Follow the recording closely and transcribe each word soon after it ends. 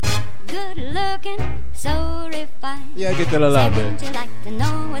looking, so refined. Yeah, I get that a lot, man.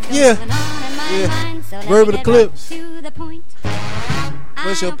 Yeah. Verbal eclipse.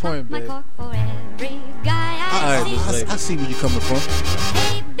 What's your point, babe? I see where you're coming from.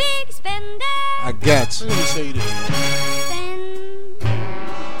 Hey, big spender. I got you. Let me show you this.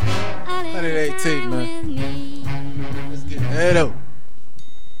 118, man. Let's get that up.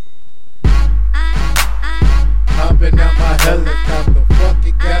 Hopping out my helicopter, fuck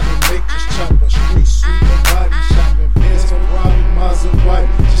it, gotta make this chopper. Street sweeper, body shopping, Benz, Ferrari, Maserati,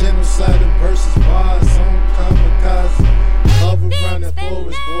 genocidal versus bars on kamikaze. Hover around that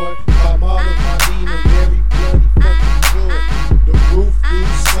forest, boy. I'm all of my Nina, very bloody fucking joy. The roof do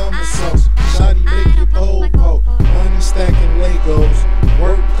somersaults, shawty make your pole pole. Money stacking Legos,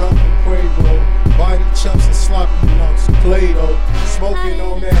 work up and Quavo. Body chumps and sloppy lumps, Play-Doh. Smoking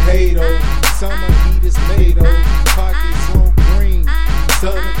on that Hato, summer heat is made-o. Pockets on green,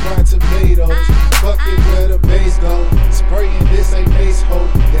 southern fried tomatoes. Fuck it where the base go. Spraying this ain't mace hoe.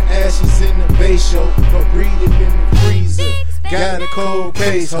 The ashes in the base show. No breathing in the freezer. Got a cold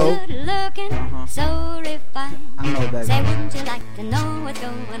case ho. Good looking, so refined. I know that. Say, wouldn't you like to know what's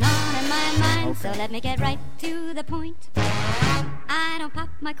going on in my mind? Okay. So let me get right to the point. I don't pop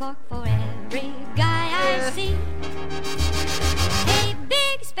my cork for every guy I see. Hey,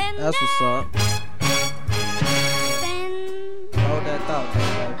 big spender. That's what's up. Spend Hold that thought,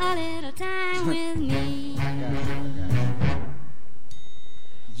 baby. a little time with me. I got you.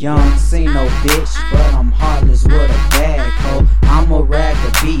 Young ceno bitch, but I'm heartless with a bag, ho. I'm a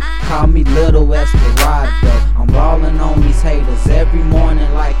ragga beat, call me Little Esperado. I'm ballin' on these haters every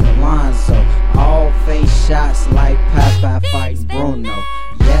morning like Alonzo. All face shots like Popeye fighting Bruno.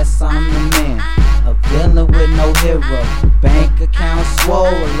 Yes, I'm the man, a villain with no hero. Bank account swole,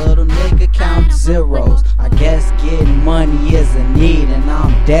 a little nigga count zeros. I guess getting money is a need and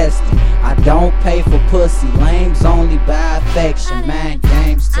I'm destined. I don't pay for pussy, lames only buy affection. Mind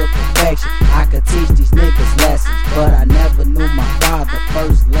games to perfection. I could teach these niggas lessons, but I never knew my father.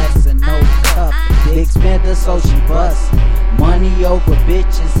 First lesson, no cup. Big spender, so she bustin'. Money over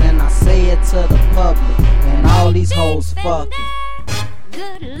bitches, and I say it to the public. And all these hoes fucking.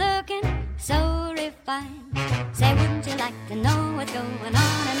 Good looking, so refined. Say, wouldn't you like to know what's going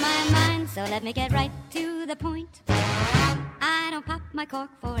on in my mind? So let me get right to the point. I don't pop my cork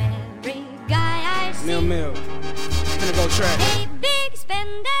for every guy I see. Mill. Finna go track. Hey, big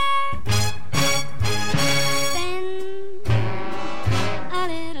spender. Spend a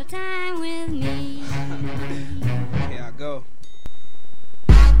little time with me. Here I go.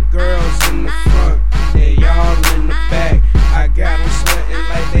 Girls in the front, they all in the back. I got them sweating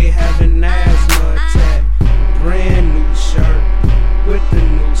like they have an asthma attack. Brand new shirt with the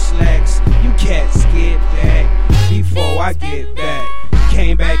new slacks. You cats get back before I get back.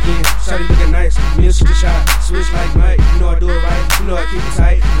 Came back in, started looking nice. Me and shoot the shot, switch like Mike. You know I do it right, you know I keep it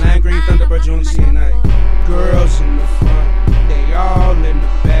tight. Lime green Thunderbird, you only see at night. Girls in the front, they all in the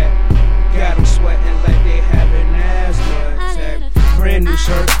back. Got them sweating like they have an asthma attack. Brand new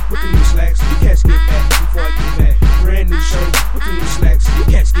shirt with the new slacks. You cats get back before I get back. Brand new shirt with the new slacks. You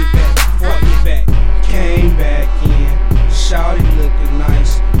cats get back before I get back. Came back in, shawty looking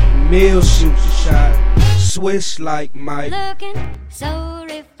nice. Mill shoots a shot, swish like Mike. Looking so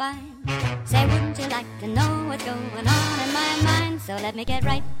refined. Say, wouldn't you like to know what's going on in my mind? So let me get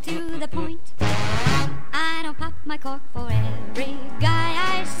right to the point. I don't pop my cork for every guy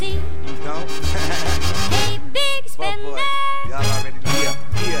I see. You don't? Hey, big spender. Y'all already know.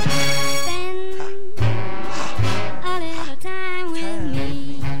 Yeah. Spend a little time with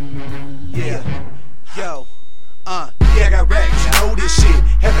me. Yeah. Yo. Yeah, I got racks, you know this shit.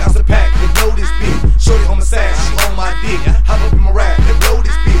 Half an ounce of pack, they blow this bitch. Shorty on my side, she on my dick. Hop up in my ride, they blow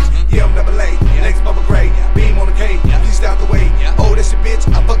this bitch. Yeah, I'm double A, legs bubble gray. Beam on the K, please stay out the way. Oh, that's your bitch,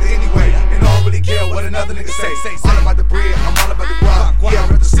 I fucked her anyway. And I don't really care what another nigga say. All about the bread, I'm all about the guap. Yeah, I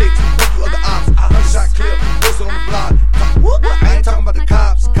rep the 6, fuck you other ops. 100-shot clip, posted on the block. I ain't talking about the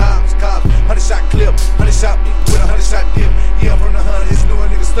cops. 100-shot clip, 100-shot beat with a 100-shot dip. Yeah, I'm from the 100, it's new a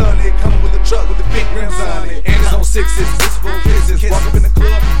nigga stun it. Coming with a truck with the big rims on it. And it's on 6s, this for kisses. Walk up in the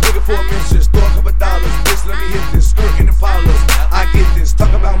club, looking for a mistress. Throw a couple dollars, bitch, let me hit this. Skirt in the Impalas, I get this.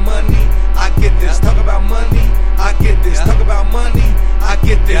 Talk about money, I get this. Talk about money, I get this. Talk about money, I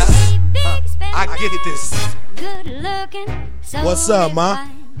get this. I get this. Good looking, so What's up, ma?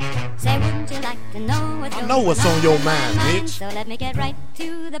 Say, wouldn't you like to know what's I know what's on your mind, bitch. So let me get right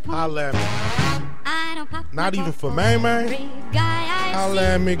to the point. Holla at me. I don't pop Not my even cork for Maine, man? every guy I Holla see.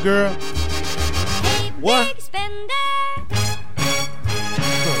 at me, girl. Hey, What? big spender.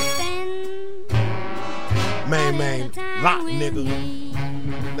 Spend Maine, lot, nigga.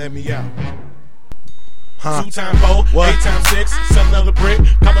 let me out. 2 times 4, 8 times 6, sell another brick,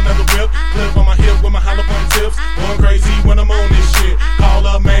 cop another whip, clip on my hip with my hollow point tips. Going crazy when I'm on this shit. Call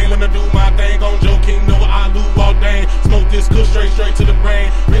up Maine, let me do my thing. On Joe King, know I lose all day. Smoke this kush straight to the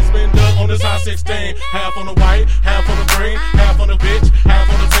brain. Rinse been done on this high 16. Half on the white, half on the green, half on the bitch, half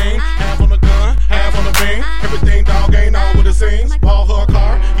on the team, half on the gun, half on the beam. Everything dog ain't all what it seems. Ball her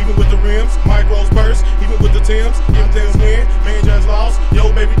car, even with the rims. Micros burst, even with the Timbs. Everything's win, man just lost.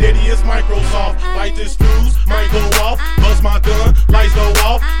 Yo, baby daddy is Microsoft. Like this might go off, bust my gun, lights go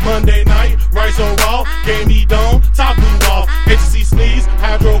off. Monday night, rice so raw, gave me dome, top blew off. HC sneeze,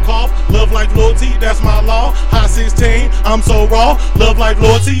 hydro cough, love life loyalty, that's my law. High 16, I'm so raw, love life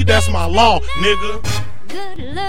loyalty, that's my law, nigga.